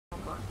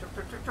on. Jump,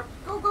 jump, jump, jump.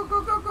 Go, go,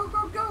 go, go, go,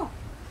 go, go.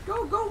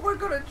 Go, go, we're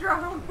gonna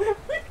drown.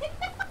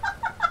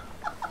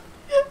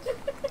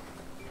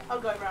 I'll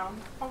go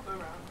round. I'll go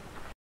round.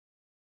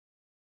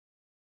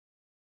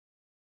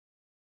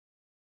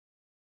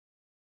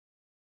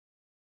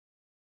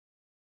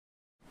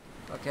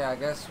 Okay, I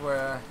guess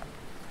we're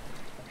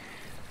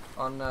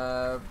on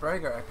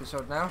Braigar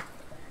episode now.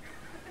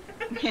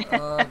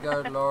 Oh,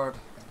 good lord.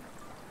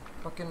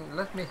 Fucking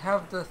let me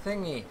have the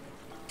thingy.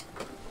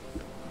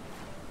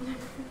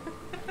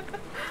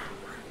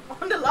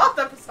 On the last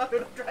episode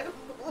of Dragon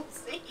Ball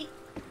Z.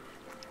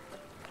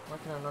 Why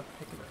can I not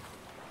pick it up?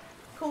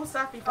 Call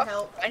Sappy for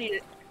help. I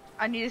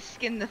need to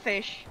skin the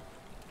fish.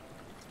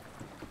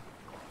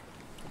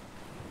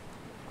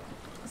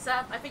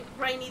 Sap, I think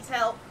Ray needs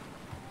help.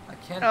 I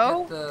can't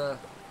Oh. get the...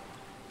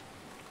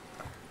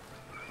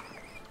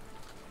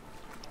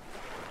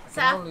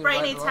 Sap, only Ray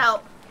ride needs along.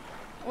 help.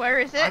 Where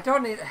is I it?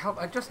 don't need help,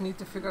 I just need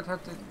to figure out how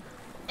to...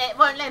 It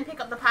won't let him pick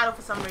up the paddle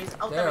for some reason.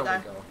 Oh, there we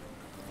go.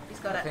 He's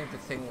got I it. think the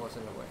thing was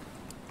in the way.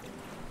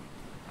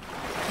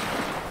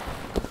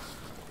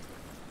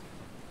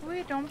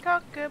 We don't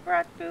talk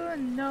about Bruno,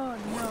 no.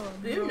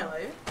 Bruno?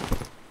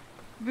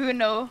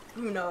 Bruno.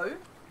 Bruno?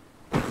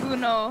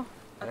 Bruno.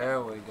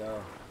 There we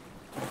go.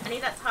 I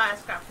need that tyre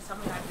scrap for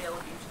something I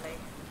build usually.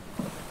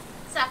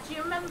 Sap, do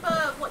you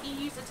remember what you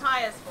use the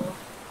tyres for?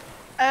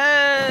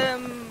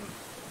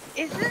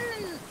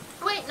 Isn't...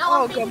 Wait, no,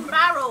 Oh, I'm thinking God.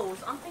 barrels.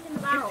 I'm thinking the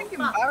You're barrels. thinking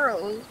Fuck.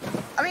 barrels.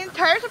 I mean,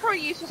 tires are probably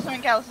used for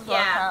something else as well.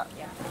 Yeah, Kat.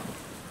 yeah.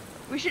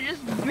 We should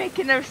just make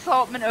an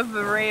assortment of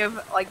array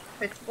of, like,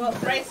 bits. Well,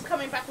 Ray's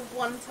coming back with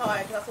one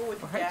tyre, 'cause that's all we Oh,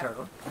 can hey, get.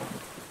 turtle.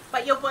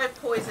 But you're both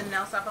poisoned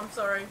now, Sap, I'm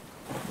sorry.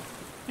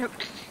 Nope.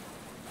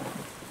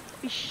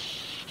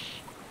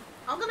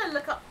 I'm gonna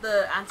look up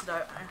the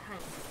antidote. Hang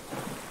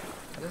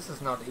on. This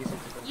is not easy to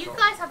control. You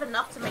guys have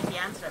enough to make the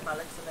antidote by the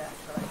looks of it,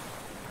 actually.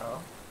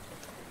 Oh.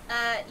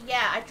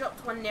 Yeah, I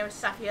dropped one nearest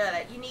Sapphire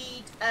earlier. You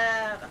need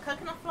a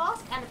coconut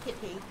flask and a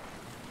pippy.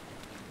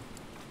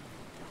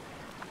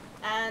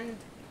 And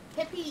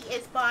pippy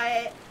is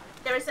by...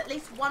 There is at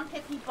least one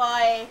pippy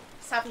by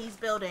Sapphire's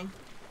building.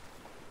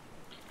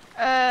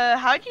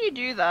 How do you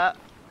do that?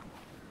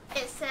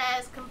 It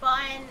says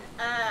combine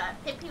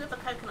pippy with a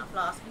coconut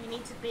flask. You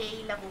need to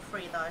be level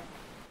 3 though.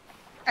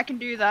 I can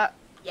do that.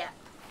 Yeah.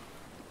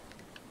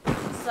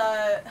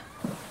 So...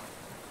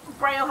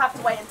 Bray will have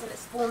to wait until it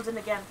spawns in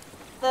again.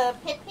 The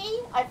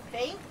pippy, I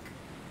think,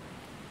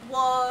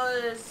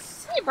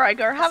 was... Hey,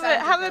 Braigar, have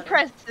a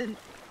present.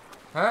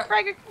 Huh?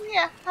 Braigar, come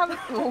here. Have a...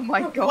 Oh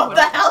my god. What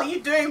the hell are you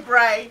doing,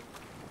 Bray?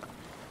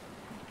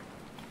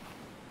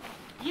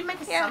 You make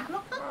a Yeah.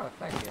 sunblock then? Oh,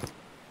 thank you.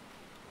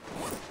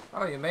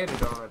 Oh, you made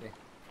it already.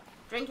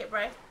 Drink it,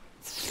 Bray.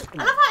 I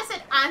love how I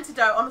said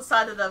antidote on the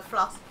side of the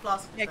flask.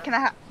 Yeah, can I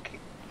have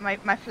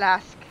my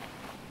flask?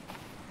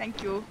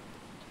 Thank you.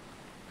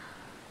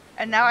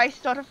 And now I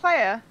start a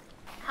fire.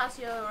 How's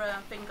your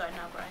thing going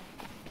now, Bray?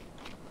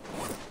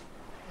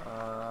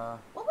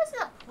 What was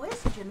that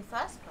poisoned you in the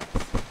first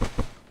place?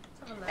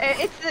 Let's have a look.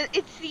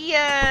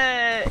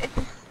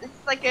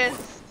 It's like a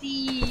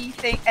sea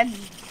thing and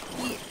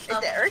sea, is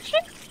it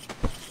urchin?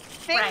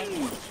 Thing. Right.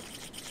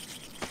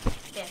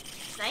 Here,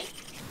 snake,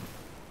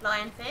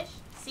 lionfish,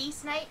 sea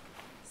snake,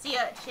 sea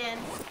urchin,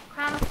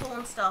 crown of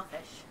thorn,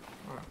 starfish.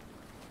 Hmm.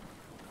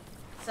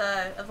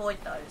 So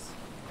avoid those.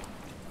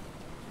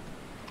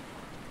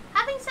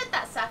 Having said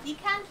that, Saf, you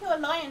can kill a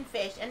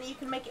lionfish and you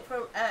can make it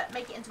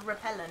into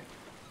repellent.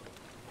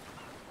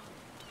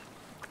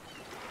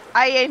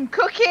 I am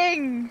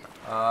cooking.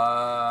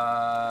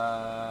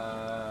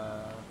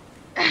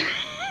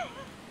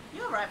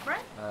 You alright,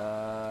 Brett?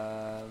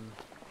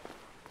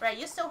 Brett,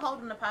 you're still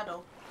holding the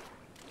paddle.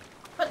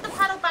 Put the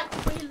paddle back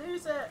before you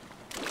lose it.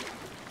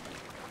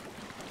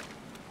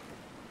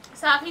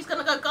 Saf, he's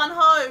gonna go gun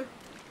ho.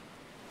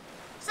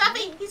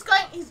 Sappy, he's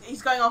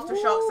going after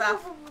shock, Saf.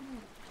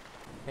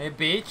 Hey,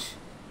 beach.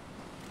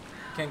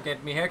 Can't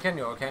get me here, can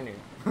you? Or can you?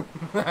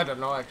 I don't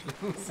know, actually.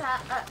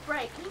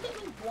 Bray, can you get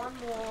me one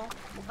more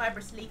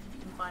fibrous leaf if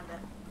you can find it?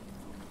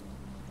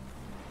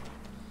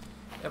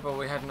 Yeah, but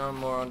we had no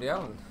more on the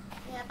island.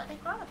 Yeah, but they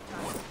grow over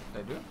time.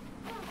 They do?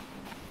 Yeah.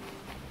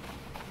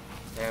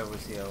 There we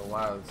see a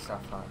wild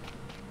sapphire.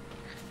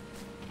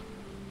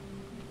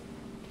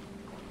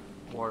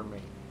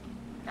 Warming.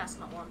 That's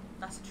not one.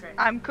 That's a trick.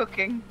 I'm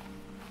cooking.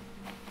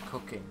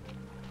 Cooking.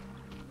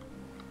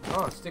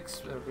 Oh,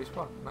 sticks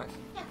respawn. Nice.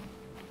 Yeah.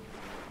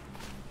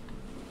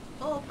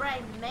 Or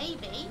Bray,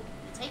 maybe you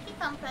take your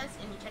compass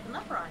and you check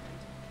another island.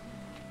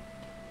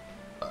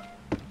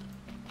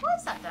 What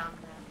is that down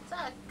there? Is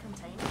that a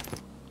container?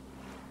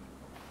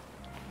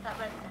 That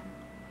red thing.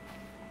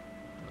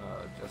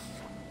 Just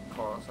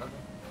coral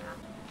something.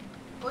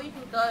 Or you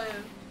can go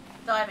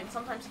diving.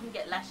 Sometimes you can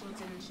get lashings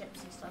in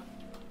ships and stuff.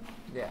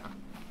 Yeah.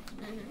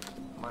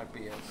 Mm-hmm. Might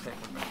be a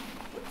safer bet.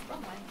 Oops,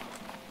 wrong way.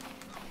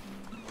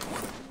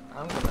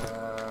 I'm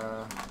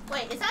gonna...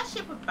 Wait, is that a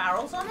ship with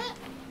barrels on it?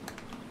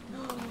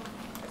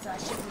 Is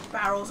that a ship with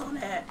barrels on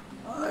it?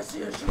 Oh, I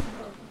see a ship with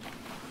barrels.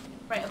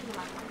 Right, open your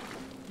mouth.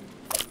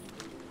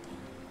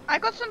 I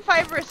got some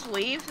fibrous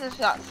leaves if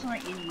that's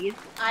something you need.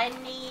 I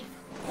need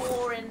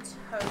 4 in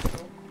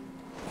total.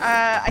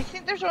 I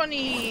think there's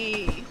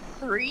only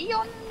 3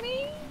 on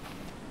me?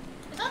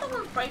 Is that the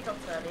one Bray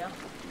dropped earlier?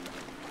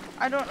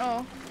 I don't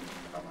know.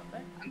 Probably.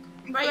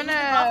 I'm Bray, you gonna...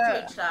 can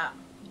half twitch that.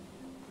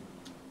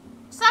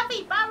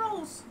 Savvy,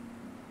 barrels!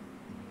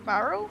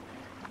 Barrel?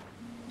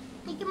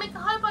 You can make a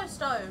hobo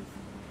stove.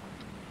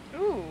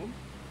 Ooh.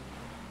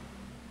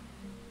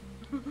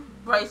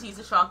 Bray sees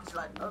a shark, he's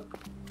like, nope.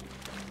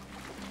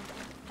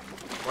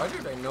 Why do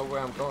they know where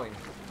I'm going?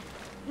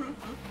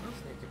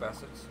 Sneaky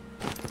bastards.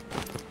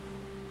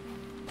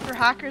 For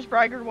hackers,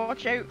 Braigar,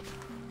 watch out.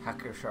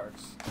 Hacker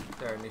sharks.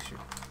 They're an issue.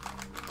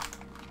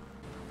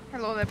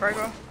 Hello there,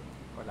 Braigar.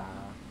 Hola.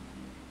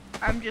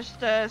 I'm just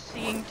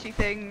seeing 2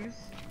 things.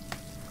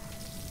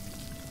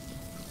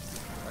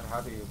 And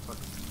how do you put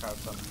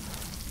crabs on?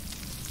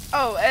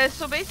 Oh,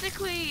 so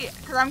basically,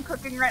 because I'm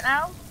cooking right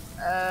now,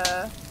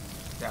 Yeah,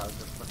 I'll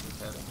just put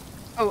this in.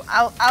 oh,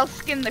 I'll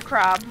skin the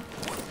crab.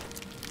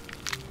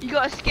 You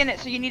gotta skin it,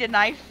 so you need a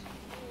knife.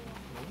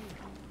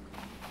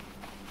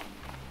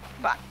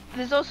 But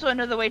there's also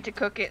another way to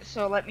cook it,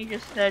 so let me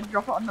just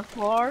drop it on the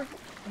floor,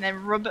 and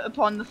then rub it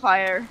upon the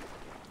fire,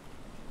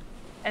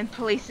 and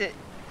place it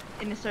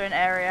in a certain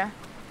area.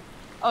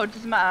 Oh, it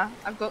doesn't matter.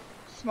 I've got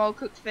small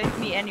cooked fish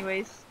meat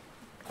anyways.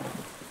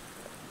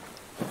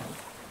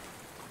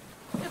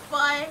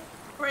 Goodbye,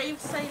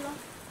 brave sailor.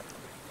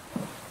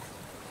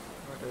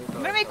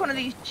 I'm gonna make one of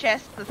these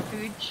chests the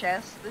food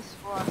chest. This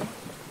one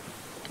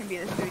can be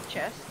the food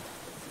chest.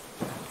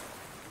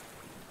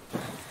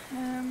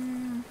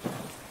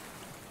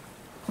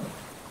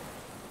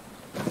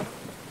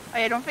 Oh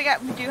yeah, don't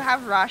forget we do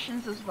have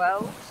rations as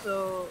well.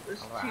 So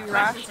there's 2 Rations are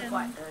rations.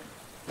 quite good.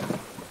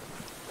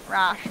 I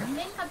Rations.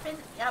 think I've been,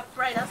 yeah,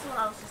 Bray, that's the one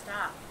I was just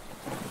at.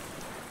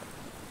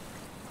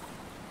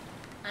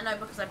 I know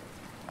because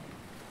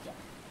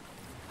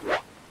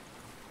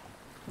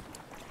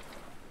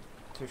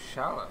Too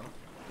shallow?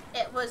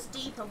 it was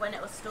deeper when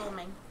it was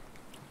storming.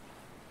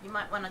 You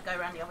might want to go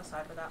around the other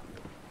side with that.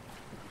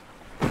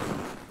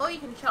 Or you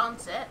can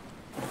chance it,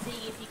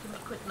 see if you can be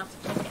quick enough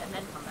to check it and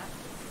then come back.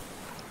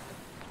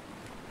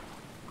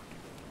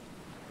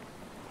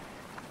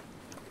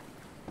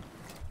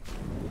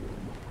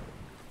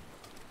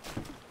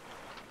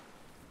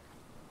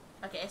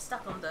 Okay, it's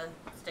stuck on the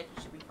stick,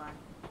 you should be fine.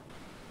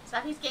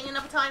 Sappy's getting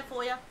another time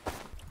for you.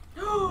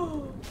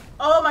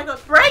 Oh my god,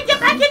 Bray, get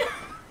back in!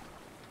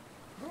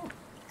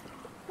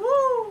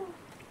 Woo!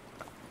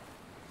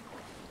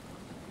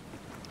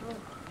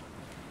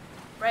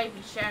 Brave,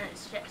 he's sharing it,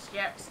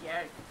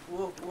 share.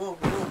 Whoa.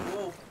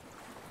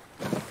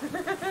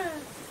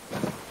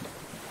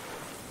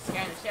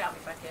 Scaring the shit out of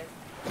me back here.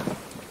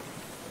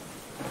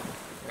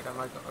 Wait, I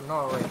might go. No,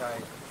 wait, I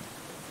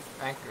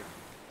anchored.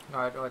 No,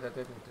 I didn't,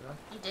 did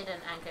I? You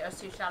didn't anchor, it was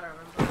too shallow,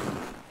 remember?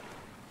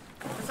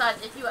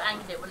 Besides, if you were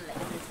anchored, it wouldn't let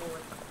you move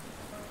forward.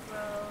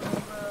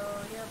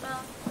 Row your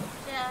boat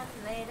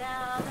gently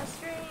down the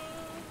stream.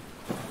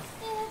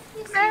 If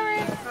you see a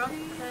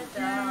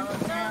crocodile,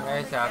 don't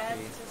Very forget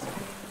happy. to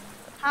scream.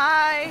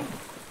 Hi.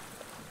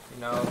 You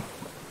know,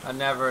 I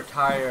never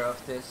tire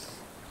of this.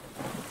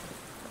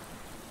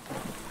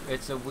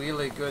 It's a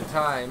really good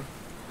time.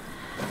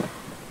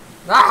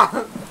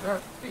 Ah!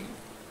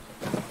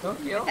 Don't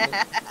kill me.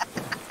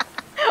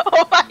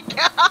 Oh my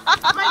god.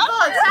 Oh my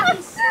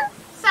god,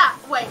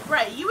 Sap, wait,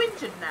 Bray, you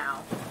injured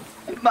now?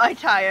 My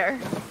tire.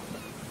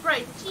 Bray,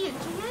 did she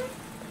injure you?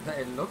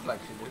 It looked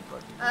like she did,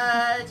 but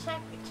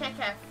Check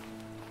F.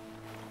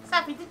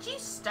 Sappy, did you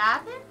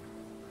stab him?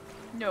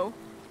 No.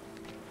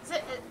 Is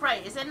it,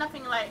 Bray, is there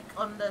nothing like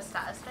on the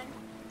status thing?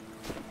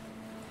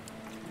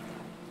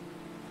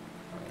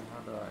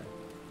 how do I?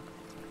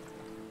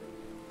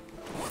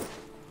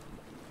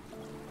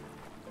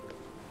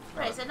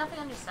 Bray, is there nothing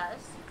on your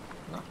status?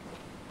 No.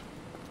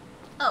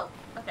 Oh,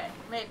 okay,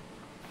 maybe.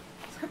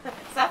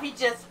 Sappy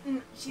just,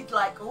 she's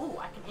like, oh,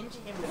 I can injure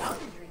him without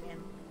injuring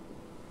him.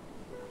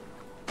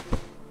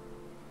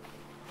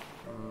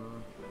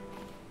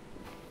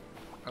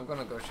 I'm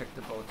gonna go check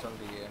the boats on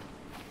the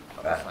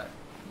other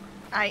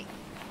side.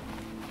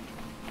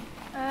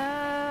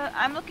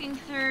 I'm looking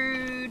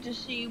through to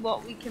see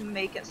what we can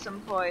make at some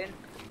point.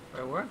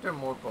 Wait, weren't there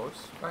more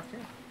boats back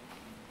here?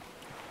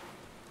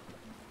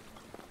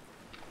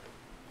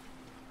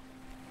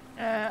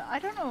 I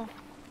don't know.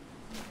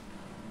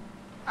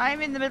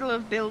 I'm in the middle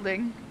of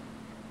building.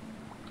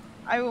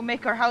 I will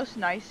make our house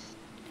nice.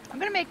 I'm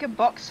gonna make a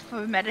box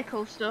for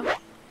medical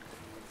stuff.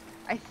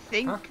 I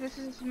think this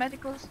is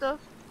medical stuff.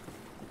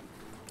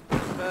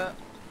 But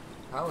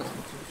How is it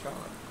too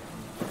shallow?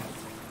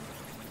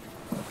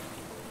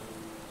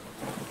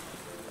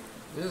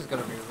 This is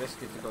gonna be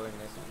risky to go in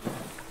this.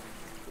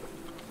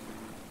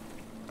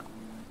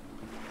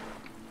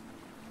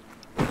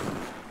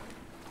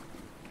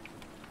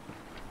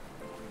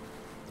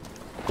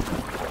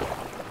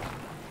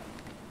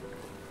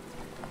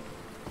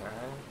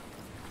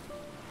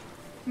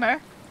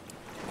 Mer?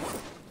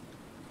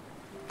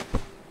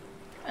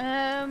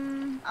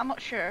 I'm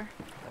not sure.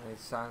 I need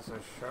sensor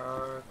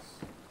shards.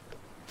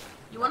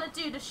 want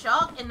to do the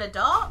shark in the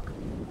dark?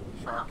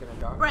 Shark in the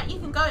dark? Right, you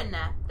can go in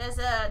there. There's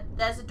a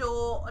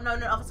door. No,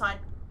 other side.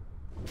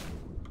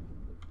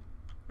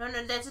 No,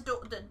 there's a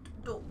door. The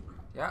door.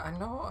 Yeah, I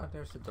know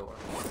there's a door.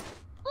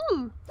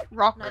 Ooh,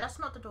 rock. No, that's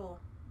not the door.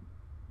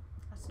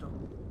 That's the door.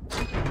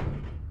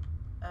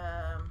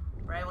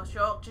 Ray, what's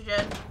your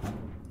oxygen?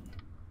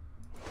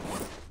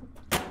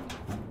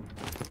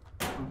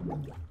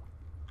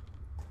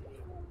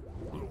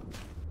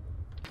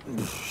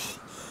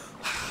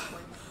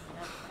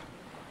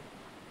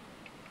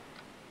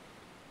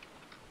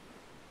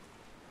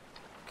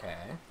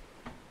 Okay.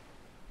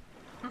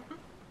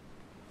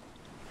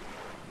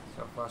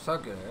 So far, so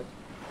good.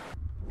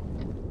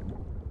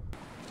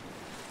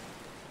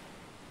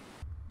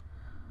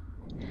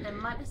 There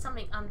might be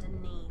something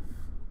underneath.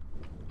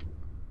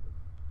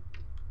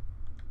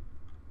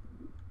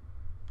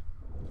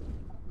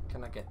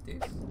 Can I get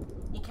these?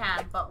 You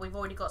can, but we've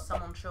already got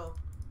some on shore.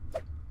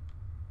 Okay.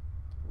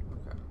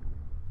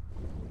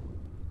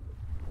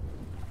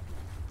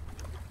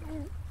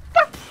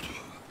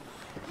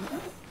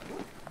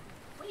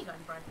 Where are you going,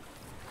 Brian?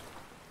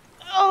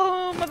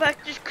 Oh, my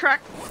back just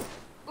cracked.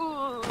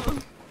 Ooh.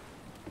 Okay.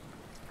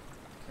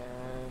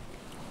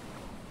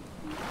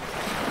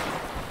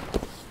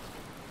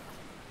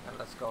 And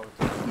let's go with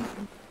that.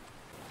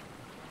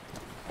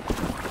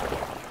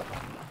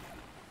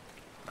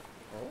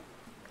 Oh.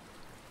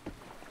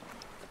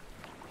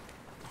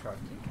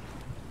 Sharky.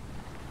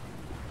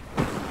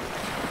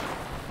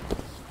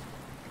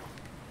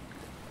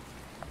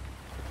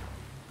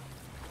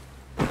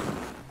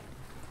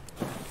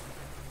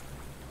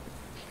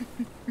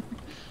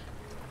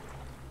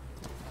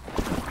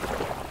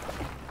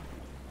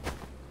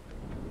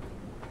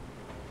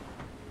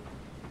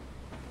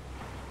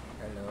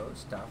 Hello,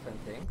 stuff and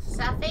things.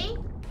 Sappy?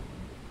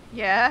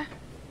 Yeah.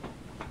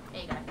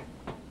 There you go.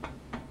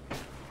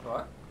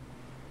 What?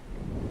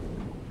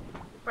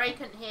 Bray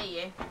couldn't hear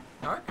you.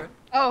 No, I could.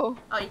 Oh.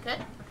 Oh, you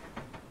could?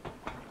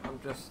 I'm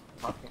just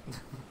talking.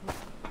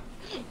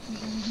 I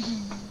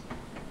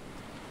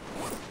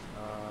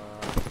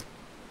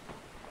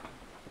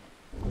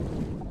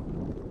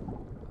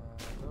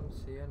don't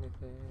see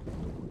anything.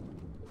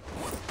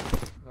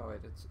 No,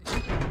 wait, it's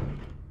easy.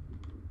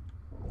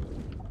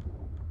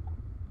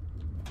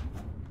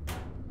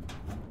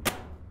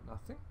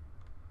 Nothing?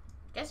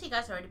 Guess you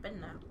guys already been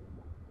there.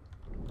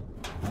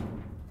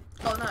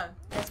 Oh no,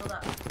 there's all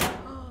that.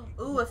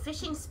 Ooh, a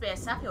fishing spear.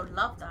 Sappy would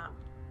love that.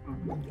 How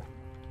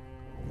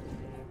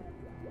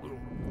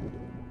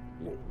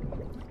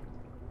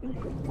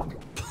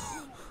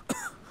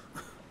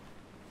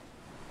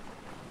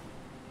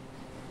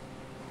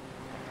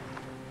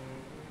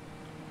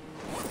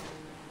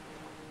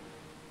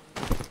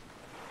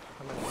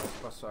many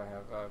spots do I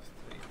have? I have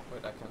 3.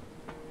 Wait, I can.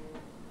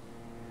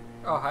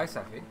 Oh, hi,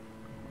 Safi.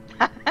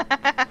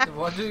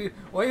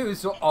 Why are you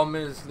so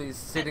ominously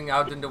sitting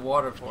out in the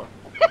water for?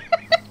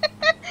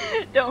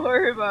 Don't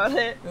worry about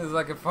it. There's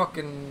like a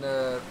fucking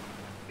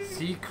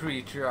sea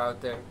creature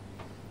out there.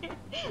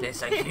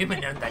 There's a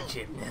human on that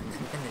ship.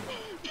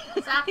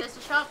 Sap, there's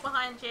a shark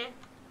behind you.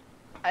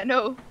 I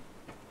know.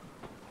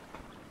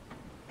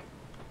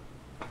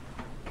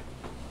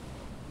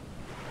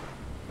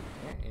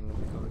 Yeah, in we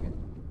go again.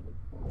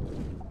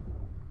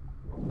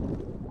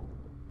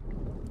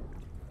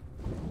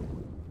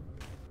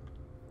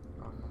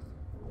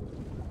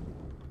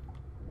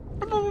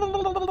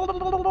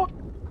 Oh, nothing.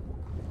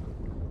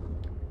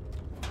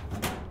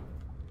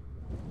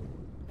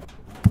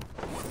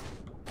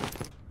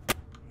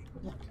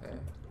 Okay.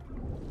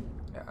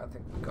 Yeah, I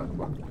think we got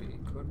what we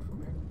could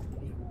from here.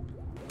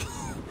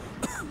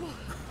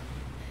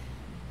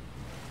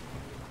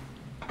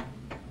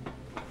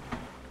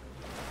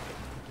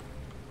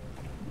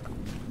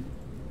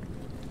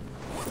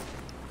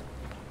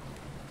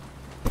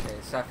 Okay,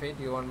 Safi,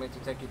 do you want me to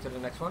take you to the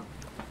next one?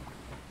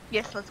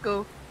 Yes, let's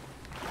go.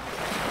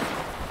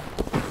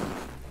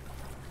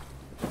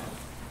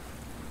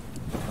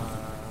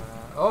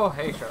 Oh,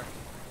 hey, sure.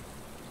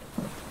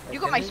 You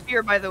got my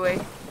spear, by the way.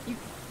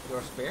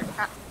 Your spear?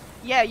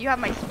 Yeah, you have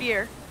my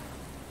spear.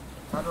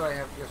 How do I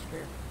have your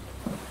spear?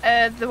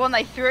 The one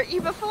I threw at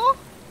you before.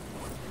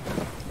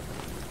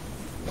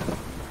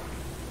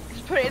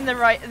 Just put it in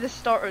the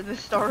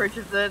storage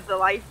of the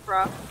life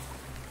raft.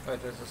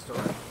 Wait, there's a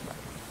storage.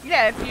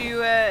 Yeah, if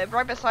you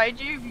right beside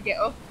you, if you get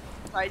up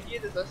beside you,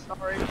 there's a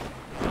storage.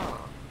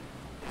 Oh.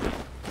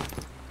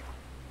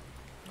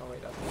 Oh wait,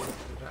 I can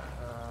do that.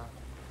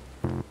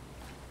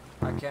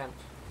 I can't.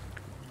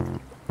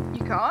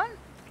 You can't?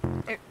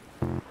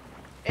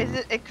 Is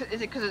it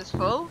because it's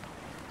full?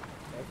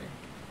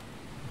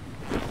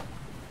 Maybe.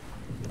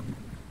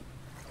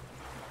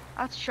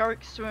 That's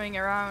sharks swimming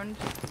around.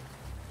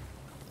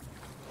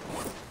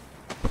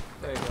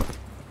 There you go.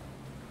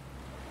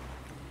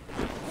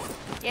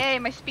 Yay,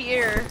 my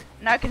spear!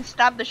 Now I can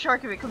stab the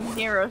shark if it comes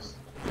near us.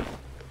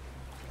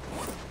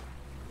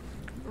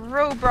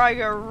 Row,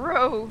 Braigar,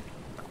 row!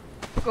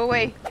 Go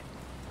away.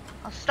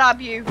 I'll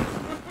stab you.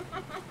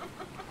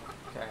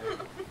 Okay.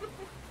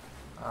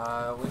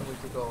 We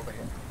need to go over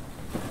here.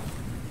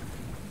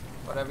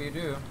 Whatever you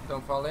do,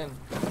 don't fall in.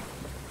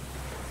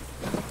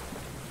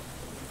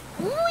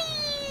 Whee!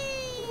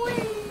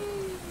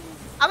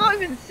 I'm not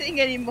even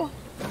sitting anymore.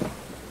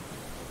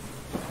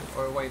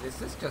 Or wait, is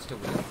this just a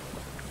wheel?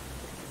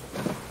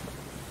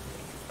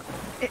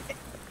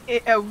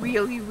 A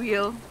wheelie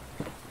wheel.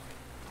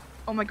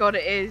 Oh my god,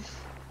 it is.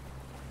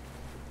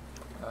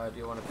 Do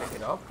you want to pick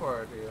it up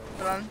or do you?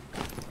 Hold on.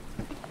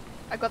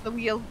 I got the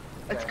wheel.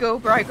 Let's Okay. go,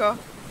 Braigar.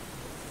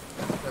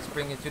 Let's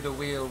bring it to the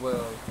wheel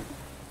world.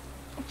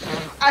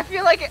 I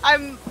feel like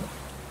I'm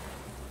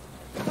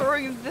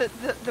throwing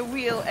the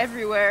wheel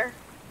everywhere.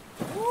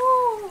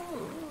 Woo!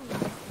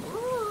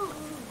 Woo!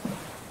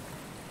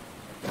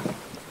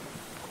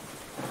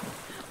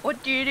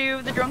 What do you do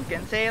with the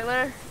drunken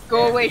sailor?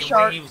 Go away,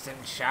 shark. Waves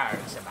and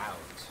sharks about.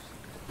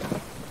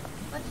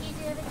 What do you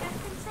do with a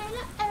drunken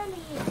sailor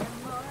early in the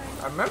morning?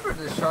 I remember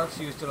the sharks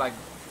used to like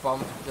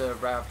bump the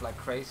raft like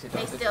crazy. They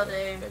don't still do.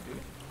 They do.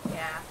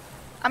 Yeah.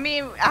 I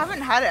mean, I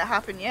haven't had it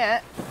happen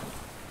yet.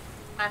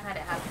 I've had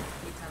it happen a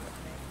few times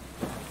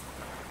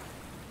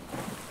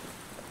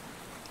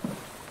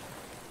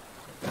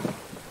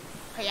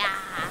today.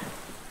 Yeah.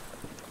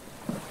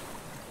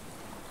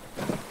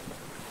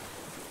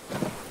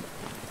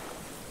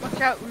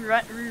 Watch out, we're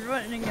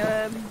running,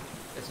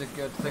 It's a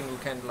good thing we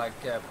can like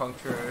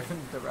puncture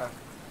the raft.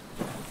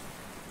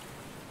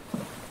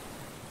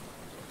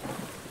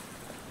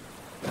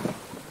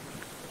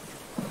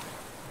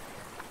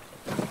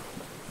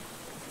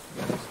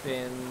 You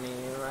spin me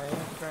right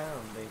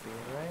round, baby,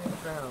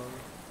 right round.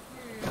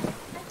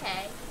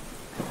 Okay.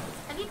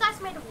 Have you guys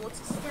made a water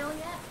still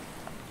yet?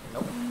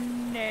 Nope.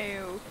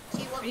 no. Do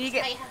you want You me to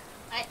get- tell you how,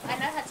 I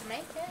know how to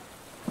make it.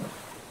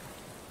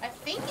 I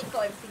think you've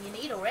got everything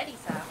you need already,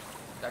 Sam.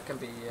 That can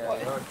be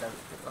What? yours.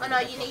 Oh no,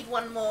 you need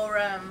one more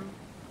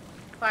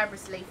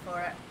fibrous leaf for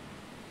it.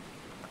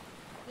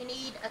 You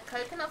need a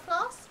coconut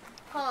flask,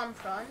 palm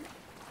frond,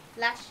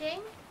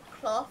 lashing,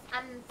 cloth,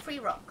 and 3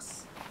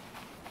 rocks.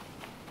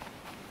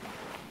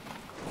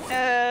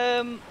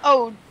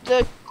 Oh,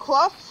 the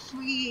cloths,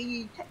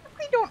 we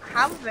technically don't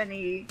have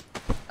any.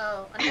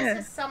 Oh, unless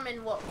there's some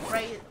in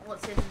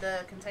what's in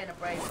the container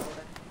Brave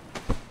folder.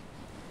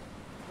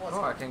 What's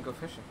Oh, I can go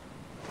fishing.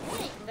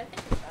 Yeah, you can go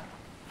fishing with that.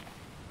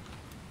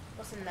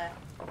 What's in there?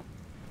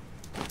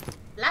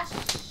 Lash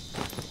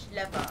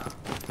lever.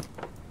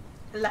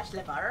 Lash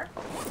lever.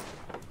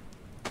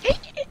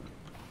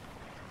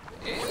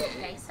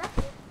 Okay, sir.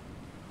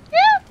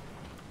 Yeah.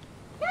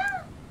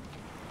 Yeah.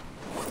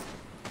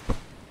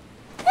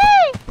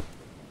 Hey!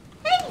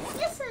 Hey,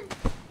 listen.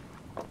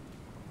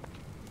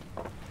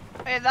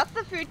 Okay, that's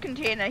the food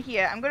container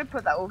here. I'm gonna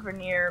put that over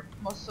near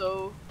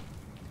Muscle.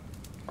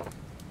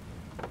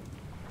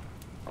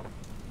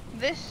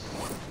 This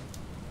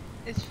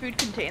is food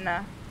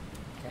container.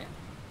 Okay.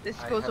 This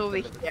I goes have over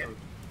delivered here. food.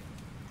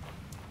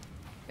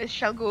 This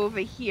shall go over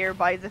here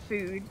by the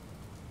food.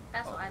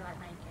 That's what I like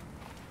making.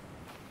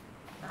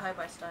 The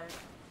hobo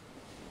stove.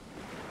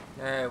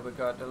 Yeah, we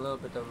got a little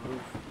bit of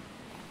roof.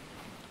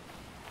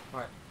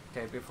 Right.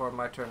 Okay, before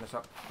my turn is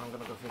up, I'm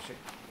gonna go fishing.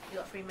 You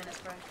got 3 minutes,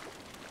 bro.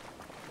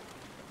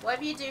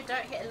 Whatever you do,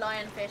 don't hit a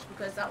lionfish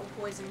because that will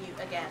poison you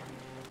again.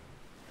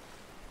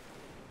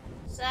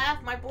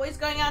 Seth, my boy's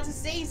going out to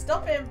sea.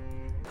 Stop him.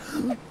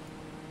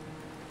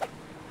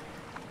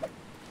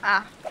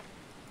 Ah.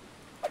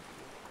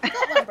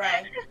 Got one,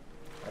 Bray. I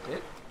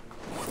did?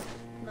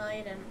 No,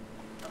 you didn't.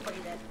 I thought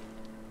you did.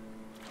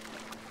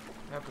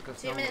 Yeah,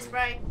 because 2 minutes,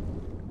 normally- Bray.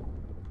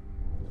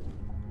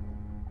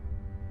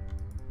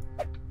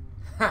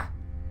 Ha!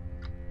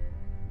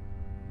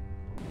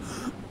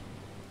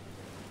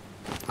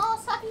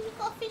 Oh, Sappy, we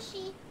got a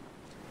fishy.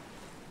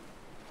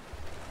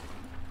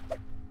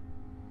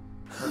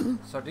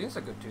 Sardines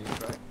are good to eat,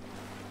 right?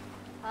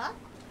 Huh?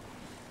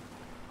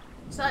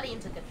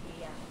 Sardines are good for you,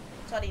 yeah.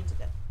 Sardines are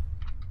good.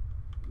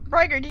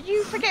 Braigar, did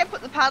you forget to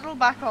put the paddle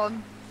back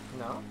on?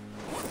 No,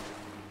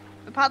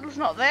 The paddle's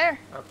not there.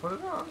 I put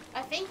it on.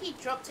 I think he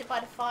dropped it by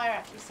the fire,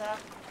 actually, sir.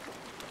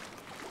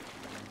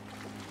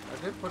 I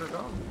did put it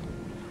on.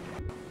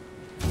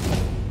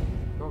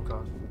 Oh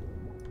god.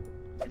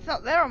 It's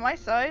not there on my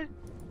side.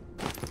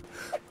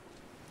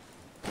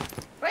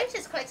 Bray's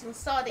just collecting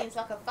sardines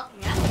like a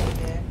fucking animal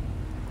here.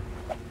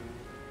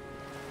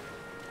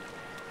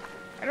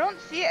 I don't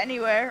see it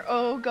anywhere.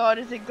 Oh god,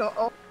 is it go?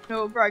 Oh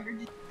no,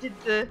 Braigar, did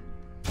it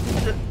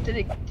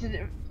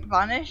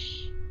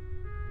vanish?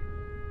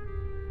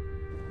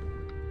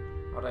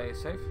 Are they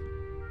safe?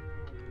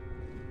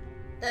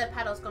 The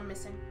paddle's gone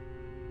missing.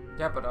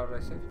 Yeah, but are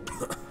they safe?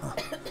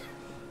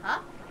 Huh?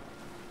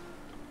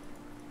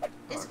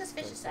 It's Oh, because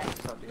fish okay, are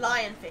safe. sardines.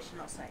 Lionfish are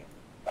not safe.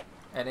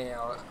 Any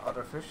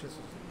other fishes?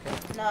 Okay.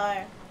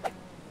 No.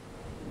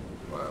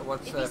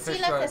 What's If you fish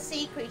see like like? a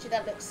sea creature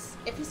that looks,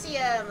 if you see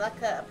like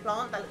a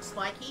plant that looks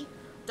spiky,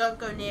 don't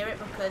go near it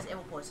because it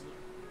will poison you.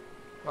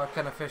 What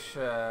kind of fish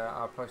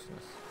are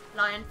poisonous?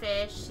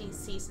 Lionfish,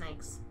 sea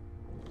snakes.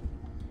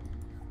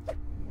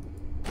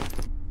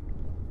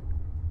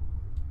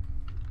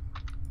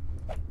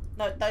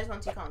 No, those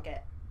ones you can't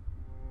get.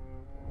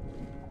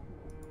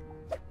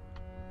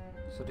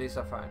 So these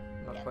are fine,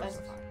 not Yeah, those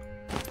poisonous.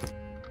 are fine.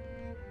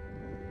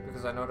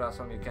 Because I know there are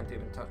some you can't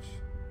even touch.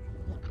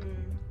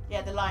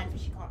 Yeah, the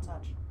lionfish you can't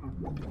touch.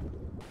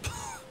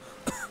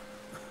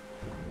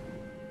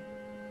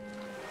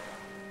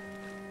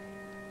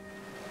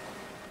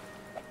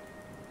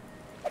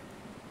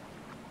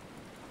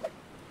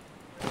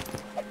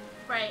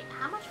 Right,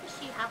 how much fish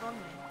do you have on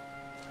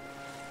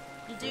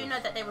you? You do know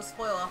that they will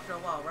spoil after a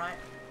while, right?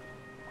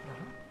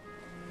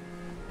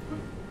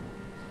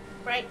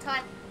 Break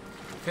time.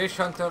 Fish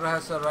hunter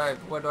has arrived.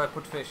 Where do I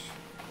put fish?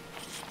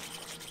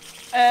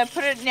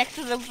 Put it next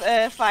to the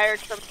fire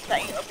because I'm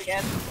setting it up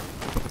again.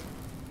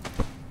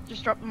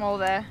 Just drop them all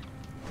there.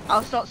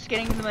 I'll start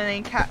skinning them and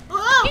then cat.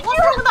 Whoa,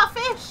 what's wrong with that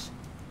fish?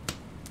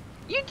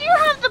 You do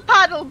have the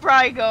paddle,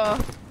 Braigar.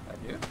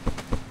 I do.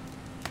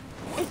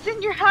 It's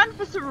in your hand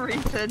for some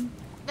reason.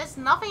 There's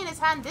nothing in his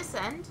hand this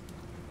end.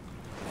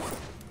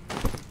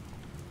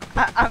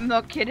 I'm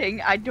not kidding.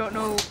 I don't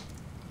know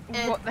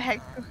what the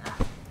heck.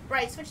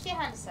 Right, switch to your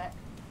hand a sec.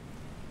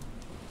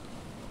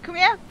 Come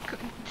here.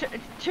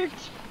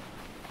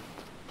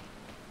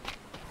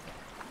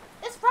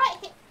 It's right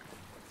here.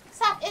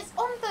 Sap, it's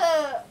on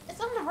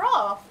the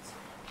raft.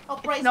 Oh,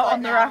 Bray's It's not got on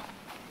it the now. raft.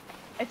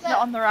 It's Look, not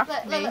on the raft. Look,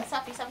 for look, me. look,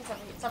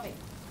 Sappy.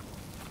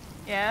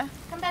 Yeah.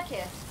 Come back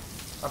here.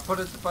 I put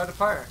it by the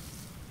fire.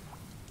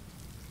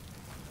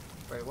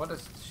 Wait, what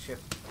is shit?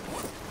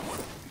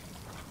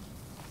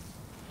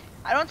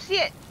 I don't see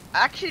it. I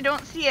actually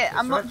don't see it. It's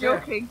I'm not right there.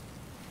 joking.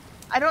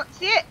 I don't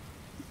see it.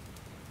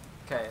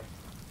 Okay.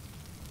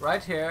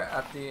 Right here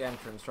at the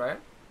entrance, right?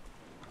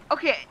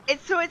 Okay,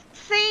 it's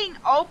saying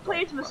all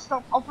players must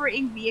stop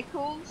operating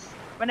vehicles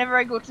whenever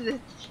I go to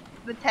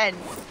the tent.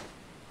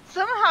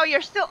 Somehow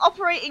you're still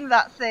operating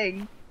that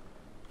thing.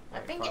 I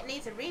think it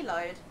needs a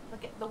reload.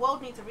 Look, the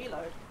world needs a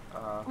reload.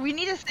 We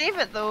need to save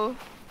it though.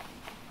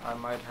 I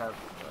might have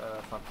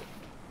fucked it.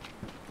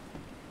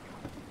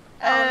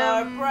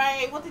 Oh no,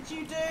 Bray, what did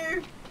you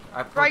do?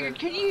 I put Braigar, it.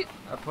 can you?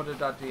 I put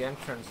it at the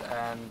entrance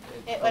and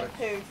It went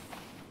poof.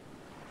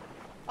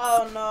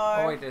 Oh no.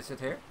 Oh wait, is it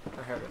here?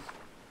 Oh, here it is.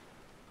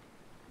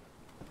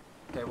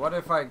 Okay, what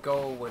if I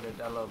go with it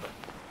a little bit?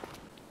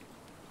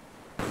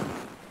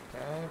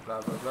 Okay,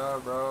 blah blah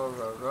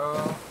blah,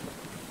 row.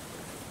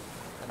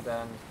 And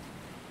then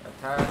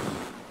attach.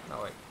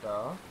 No wait,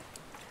 go.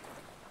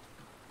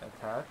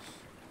 Attach.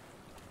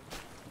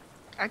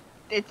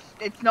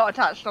 It's not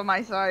attached on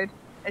my side.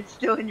 It's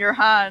still in your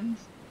hand.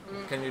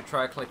 Can you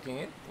try clicking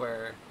it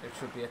where it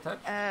should be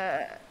attached?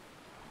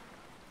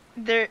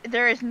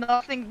 There is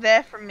nothing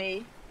there for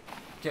me.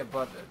 Okay,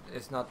 but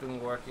it's not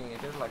doing working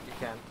either. Like you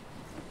can't.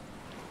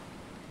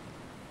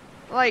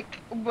 Like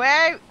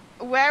where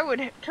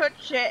would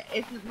touch it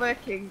isn't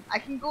working. I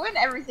can go in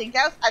everything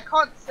else. I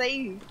can't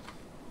save.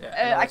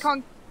 Yeah. I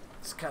can't.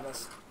 It's kind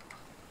of.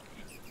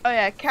 Oh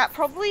yeah, Cat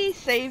probably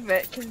save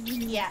it because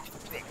Yeah.